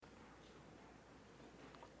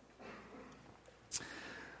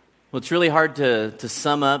Well, it's really hard to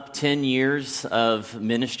sum up 10 years of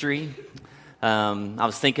ministry. I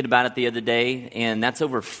was thinking about it the other day, and that's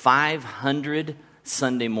over 500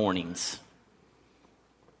 Sunday mornings.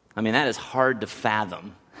 I mean, that is hard to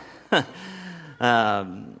fathom.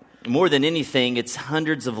 More than anything, it's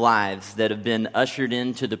hundreds of lives that have been ushered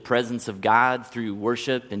into the presence of God through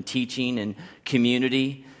worship and teaching and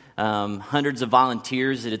community. Hundreds of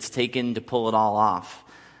volunteers that it's taken to pull it all off.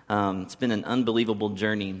 It's been an unbelievable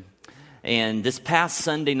journey. And this past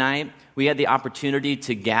Sunday night, we had the opportunity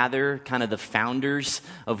to gather kind of the founders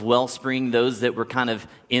of Wellspring, those that were kind of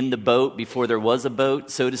in the boat before there was a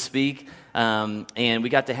boat, so to speak. And we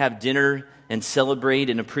got to have dinner and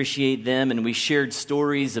celebrate and appreciate them. And we shared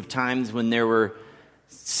stories of times when there were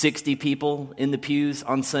 60 people in the pews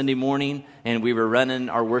on Sunday morning, and we were running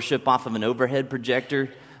our worship off of an overhead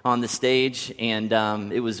projector on the stage, and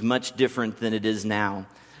it was much different than it is now.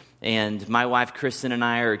 And my wife, Kristen, and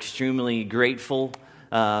I are extremely grateful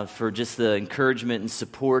for just the encouragement and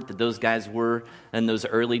support that those guys were in those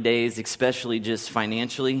early days, especially just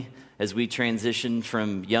financially as we transitioned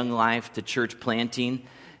from young life to church planting.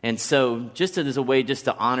 And so just as a way just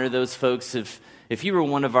to honor those folks, if you were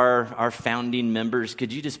one of our founding members,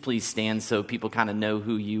 could you just please stand so people kind of know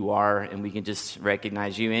who you are and we can just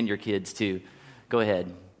recognize you and your kids too? Go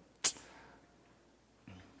ahead.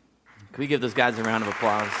 Can we give those guys a round of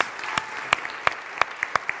applause?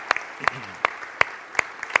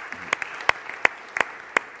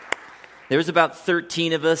 There was about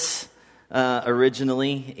 13 of us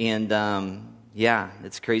originally, and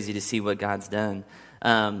it's crazy to see what God's done.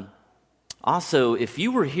 Also, if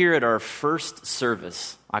you were here at our first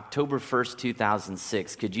service, October 1st,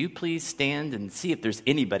 2006, could you please stand and see if there's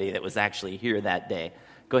anybody that was actually here that day?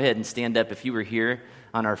 Go ahead and stand up if you were here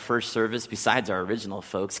on our first service, besides our original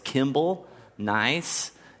folks. Kimball,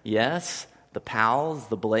 nice. Yes. The Powells,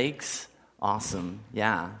 the Blakes, awesome.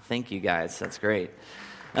 Yeah, thank you guys. That's great.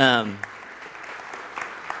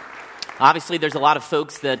 Obviously, there's a lot of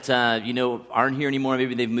folks that, aren't here anymore.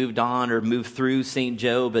 Maybe they've moved on or moved through St.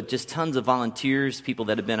 Joe, but just tons of volunteers, people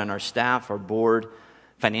that have been on our staff, our board,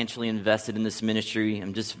 financially invested in this ministry.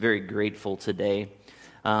 I'm just very grateful today.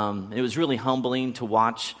 It was really humbling to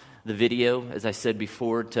watch the video, as I said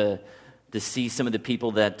before, to see some of the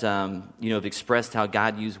people that, have expressed how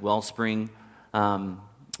God used Wellspring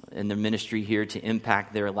in their ministry here to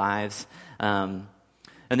impact their lives. And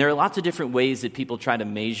there are lots of different ways that people try to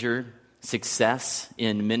measure success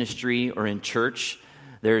in ministry or in church.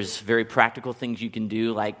 There's very practical things you can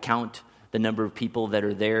do, like count the number of people that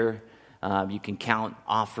are there. You can count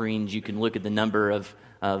offerings. You can look at the number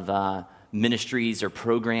of ministries or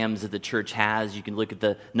programs that the church has. You can look at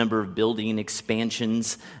the number of building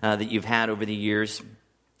expansions that you've had over the years.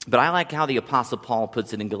 But I like how the Apostle Paul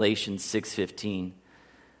puts it in Galatians 6:15.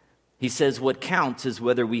 He says, what counts is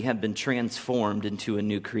whether we have been transformed into a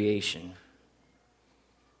new creation.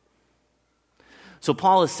 So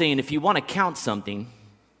Paul is saying, if you want to count something,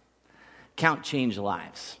 count change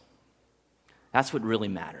lives. That's what really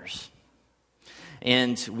matters.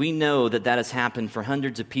 And we know that has happened for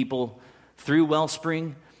hundreds of people through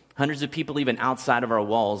Wellspring, hundreds of people even outside of our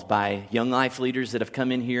walls, by young life leaders that have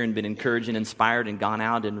come in here and been encouraged and inspired and gone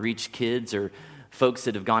out and reached kids, or folks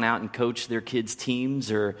that have gone out and coached their kids'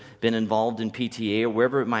 teams or been involved in PTA or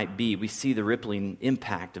wherever it might be. We see the rippling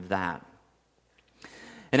impact of that.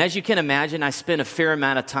 And as you can imagine, I spent a fair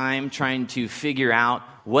amount of time trying to figure out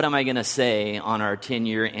what am I going to say on our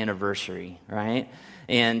 10-year anniversary, right?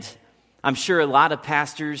 And I'm sure a lot of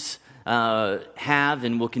pastors have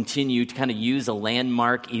and will continue to kind of use a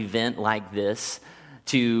landmark event like this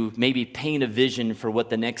to maybe paint a vision for what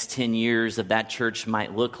the next 10 years of that church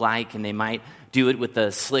might look like, and they might do it with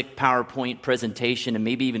a slick PowerPoint presentation and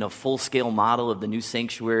maybe even a full-scale model of the new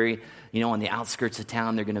sanctuary, on the outskirts of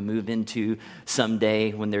town they're going to move into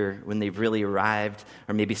someday when they've really arrived,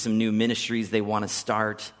 or maybe some new ministries they want to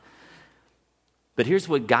start. But here's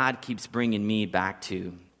what God keeps bringing me back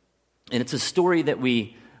to. And it's a story that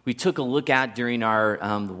we took a look at during our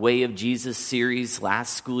The Way of Jesus series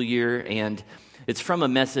last school year, and it's from a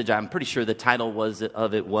message. I'm pretty sure the title was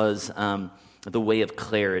The Way of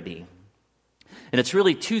Clarity. And it's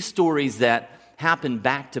really two stories that happen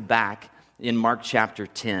back to back in Mark chapter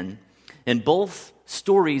 10. And both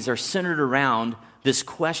stories are centered around this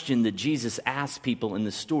question that Jesus asked people in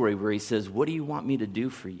the story, where he says, what do you want me to do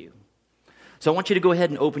for you? So I want you to go ahead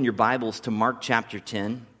and open your Bibles to Mark chapter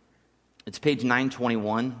 10. It's page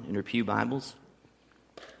 921 in your pew Bibles.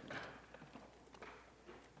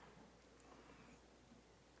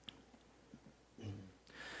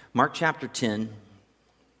 Mark chapter 10.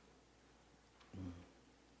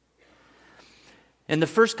 And the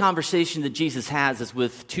first conversation that Jesus has is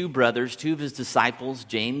with two brothers, two of his disciples,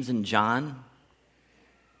 James and John.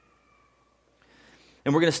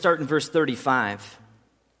 And we're going to start in verse 35.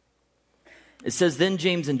 It says, "Then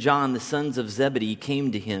James and John, the sons of Zebedee,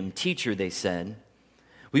 came to him. 'Teacher,' they said,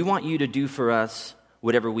 'we want you to do for us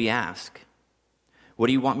whatever we ask.' 'What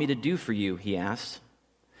do you want me to do for you?' he asked.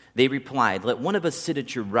 They replied, 'Let one of us sit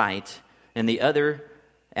at your right and the other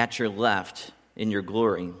at your left in your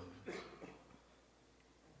glory.'"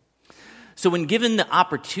 So when given the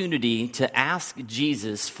opportunity to ask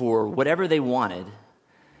Jesus for whatever they wanted,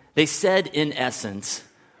 they said in essence,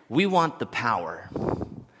 "We want the power.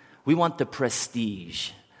 We want the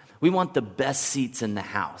prestige. We want the best seats in the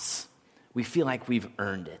house. We feel like we've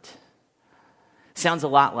earned it." Sounds a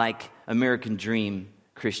lot like American Dream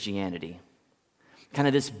Christianity. Kind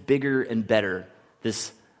of this bigger and better,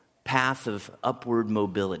 this path of upward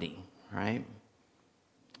mobility, right?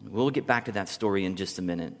 We'll get back to that story in just a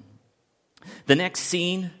minute. The next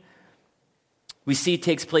scene we see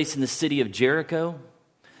takes place in the city of Jericho.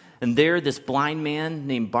 And there, this blind man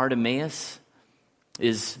named Bartimaeus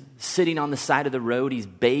is sitting on the side of the road. He's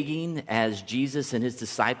begging as Jesus and his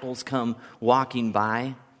disciples come walking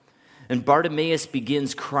by. And Bartimaeus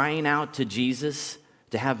begins crying out to Jesus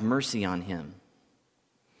to have mercy on him.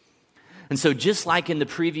 And so just like in the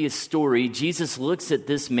previous story, Jesus looks at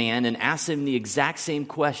this man and asks him the exact same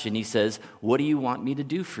question. He says, "What do you want me to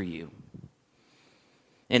do for you?"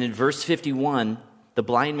 And in verse 51, the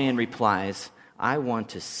blind man replies, "I want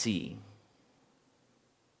to see."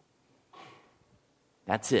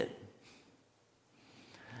 That's it.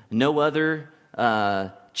 No other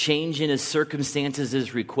change in his circumstances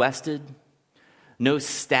is requested. No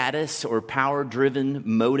status or power-driven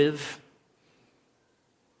motive.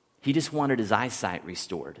 He just wanted his eyesight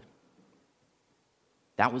restored.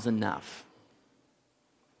 That was enough.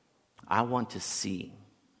 I want to see.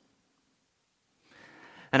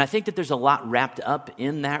 And I think that there's a lot wrapped up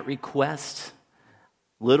in that request.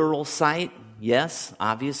 Literal sight, yes,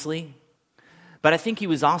 obviously. But I think he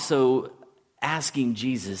was also asking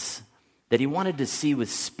Jesus that he wanted to see with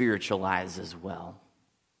spiritual eyes as well.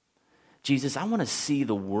 Jesus, I want to see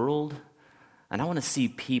the world and I want to see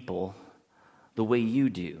people the way you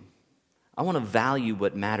do. I want to value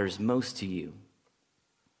what matters most to you.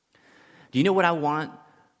 Do you know what I want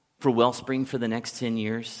for Wellspring for the next 10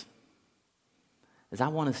 years? Is I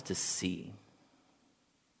want us to see.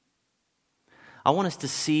 I want us to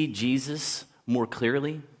see Jesus more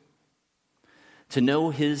clearly, to know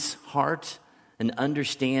his heart and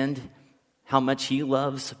understand how much he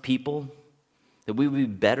loves people, that we would be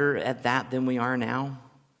better at that than we are now.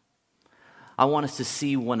 I want us to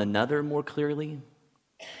see one another more clearly,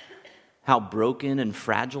 how broken and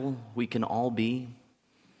fragile we can all be,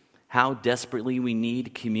 how desperately we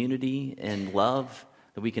need community and love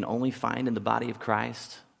that we can only find in the body of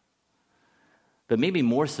Christ. But maybe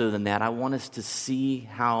more so than that, I want us to see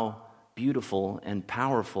how beautiful and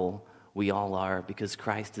powerful we all are because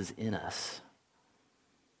Christ is in us.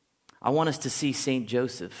 I want us to see St.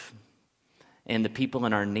 Joseph and the people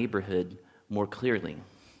in our neighborhood more clearly.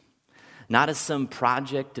 Not as some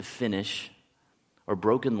project to finish or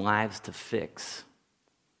broken lives to fix,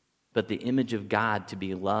 but the image of God to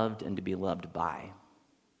be loved and to be loved by.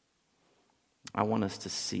 I want us to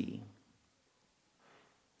see.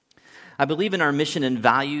 I believe in our mission and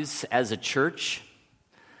values as a church.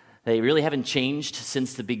 They really haven't changed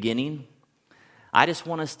since the beginning. I just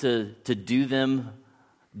want us to do them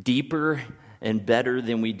deeper and better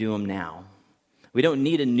than we do them now. We don't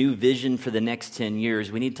need a new vision for the next 10 years.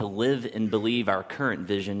 We need to live and believe our current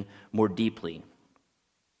vision more deeply.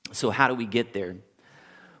 So how do we get there?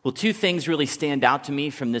 Well, two things really stand out to me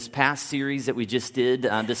from this past series that we just did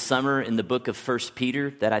this summer in the book of 1 Peter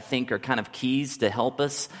that I think are kind of keys to help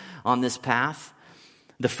us on this path.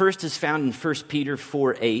 The first is found in 1 Peter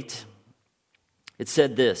 4:8. It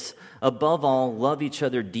said this, "Above all, love each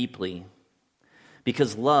other deeply,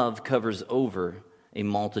 because love covers over a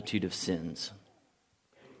multitude of sins."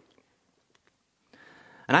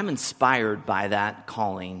 And I'm inspired by that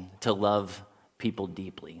calling to love people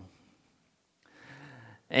deeply.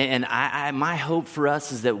 And my hope for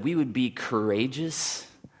us is that we would be courageous,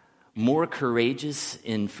 more courageous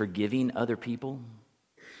in forgiving other people,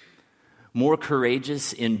 more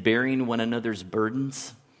courageous in bearing one another's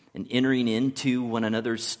burdens and entering into one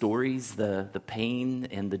another's stories, the pain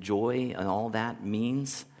and the joy and all that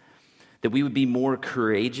means. That we would be more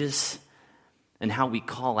courageous in how we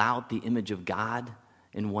call out the image of God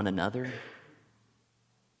in one another.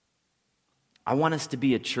 I want us to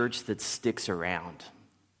be a church that sticks around.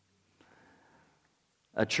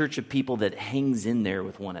 A church of people that hangs in there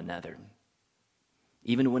with one another.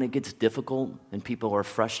 even when it gets difficult and people are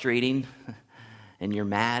frustrating and you're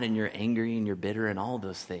mad and you're angry and you're bitter and all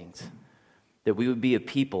those things, that we would be a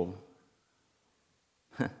people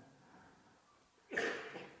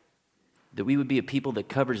that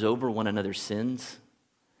covers over one another's sins,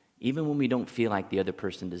 even when we don't feel like the other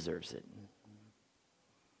person deserves it.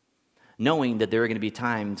 Knowing that there are going to be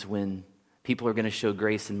times when people are going to show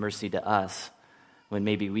grace and mercy to us when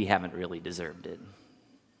maybe we haven't really deserved it.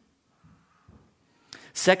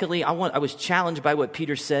 Secondly, I was challenged by what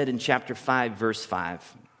Peter said in chapter 5, verse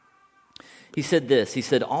 5. He said this, he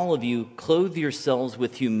said, all of you clothe yourselves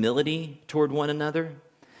with humility toward one another,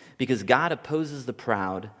 because God opposes the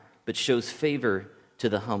proud, but shows favor to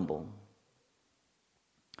the humble.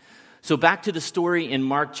 So back to the story in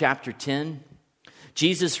Mark chapter 10,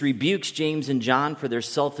 Jesus rebukes James and John for their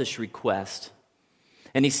selfish request.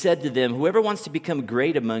 And he said to them, whoever wants to become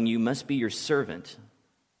great among you must be your servant.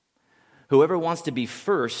 Whoever wants to be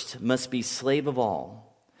first must be slave of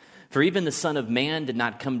all. For even the Son of Man did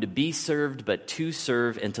not come to be served, but to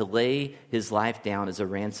serve and to lay his life down as a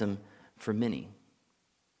ransom for many.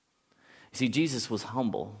 You see, Jesus was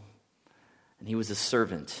humble, and he was a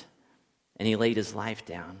servant, and he laid his life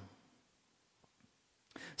down.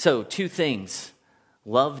 So, two things: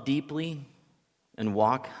 love deeply and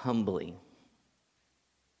walk humbly.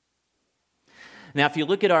 Now, if you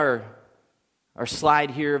look at our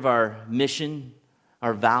slide here of our mission,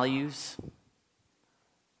 our values,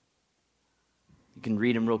 you can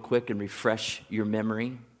read them real quick and refresh your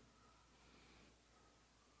memory.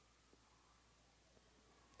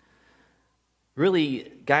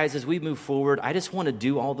 Really, guys, as we move forward, I just want to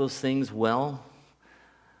do all those things well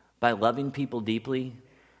by loving people deeply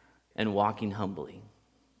and walking humbly.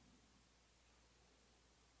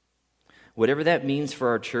 Whatever that means for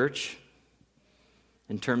our church,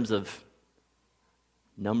 in terms of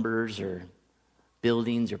numbers or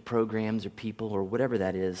buildings or programs or people or whatever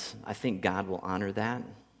that is, I think God will honor that.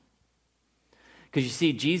 Because you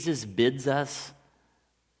see, Jesus bids us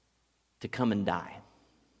to come and die,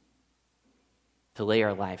 to lay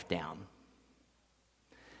our life down.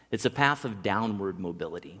 It's a path of downward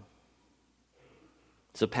mobility.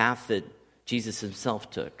 It's a path that Jesus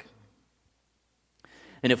himself took.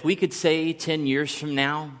 And if we could say 10 years from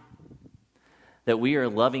now that we are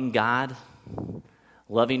loving God,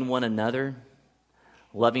 loving one another,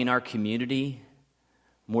 loving our community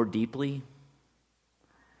more deeply,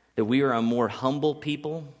 that we are a more humble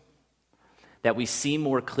people, that we see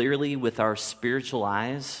more clearly with our spiritual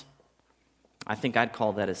eyes, I think I'd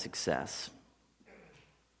call that a success.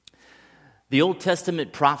 The Old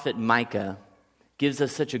Testament prophet Micah gives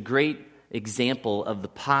us such a great example of the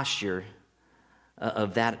posture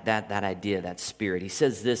of that idea, that spirit. He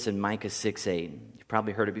says this in Micah 6:8. You've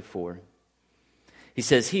probably heard it before. He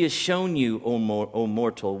says, he has shown you, O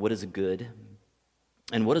mortal, what is good.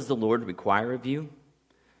 And what does the Lord require of you?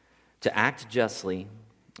 To act justly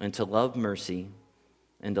and to love mercy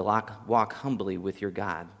and to walk humbly with your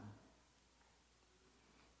God.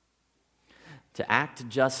 To act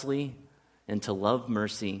justly and to love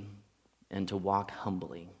mercy and to walk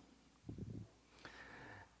humbly.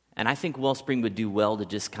 And I think Wellspring would do well to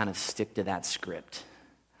just kind of stick to that script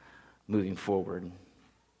moving forward.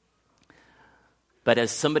 But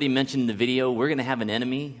as somebody mentioned in the video, we're going to have an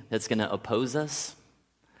enemy that's going to oppose us,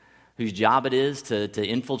 whose job it is to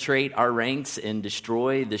infiltrate our ranks and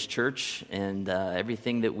destroy this church and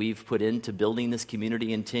everything that we've put into building this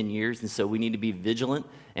community in 10 years. And so we need to be vigilant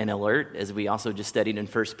and alert, as we also just studied in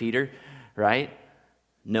 1 Peter, right?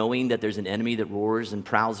 Knowing that there's an enemy that roars and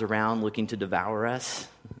prowls around looking to devour us.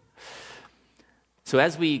 So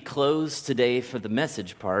as we close today for the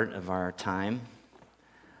message part of our time,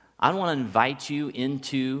 I want to invite you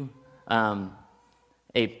into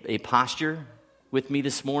a posture with me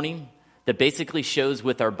this morning that basically shows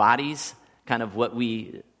with our bodies kind of what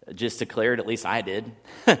we just declared, at least I did,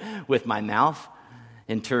 with my mouth,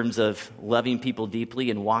 in terms of loving people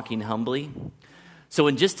deeply and walking humbly. So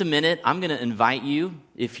in just a minute, I'm going to invite you,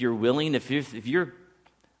 if you're willing, if you're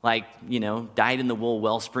like, dyed-in-the-wool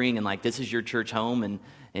Wellspring, and like this is your church home,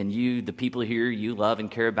 and you, the people here, you love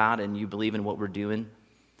and care about, and you believe in what we're doing,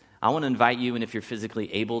 I want to invite you, and if you're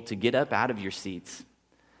physically able, to get up out of your seats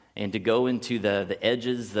and to go into the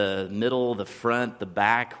edges, the middle, the front, the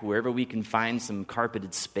back, wherever we can find some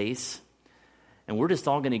carpeted space. And we're just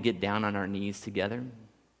all going to get down on our knees together,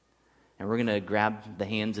 and we're going to grab the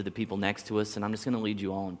hands of the people next to us, and I'm just going to lead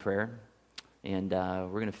you all in prayer, and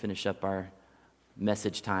we're going to finish up our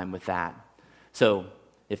message time with that. So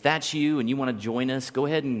if that's you and you want to join us, go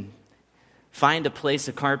ahead and find a place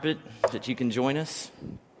of carpet that you can join us.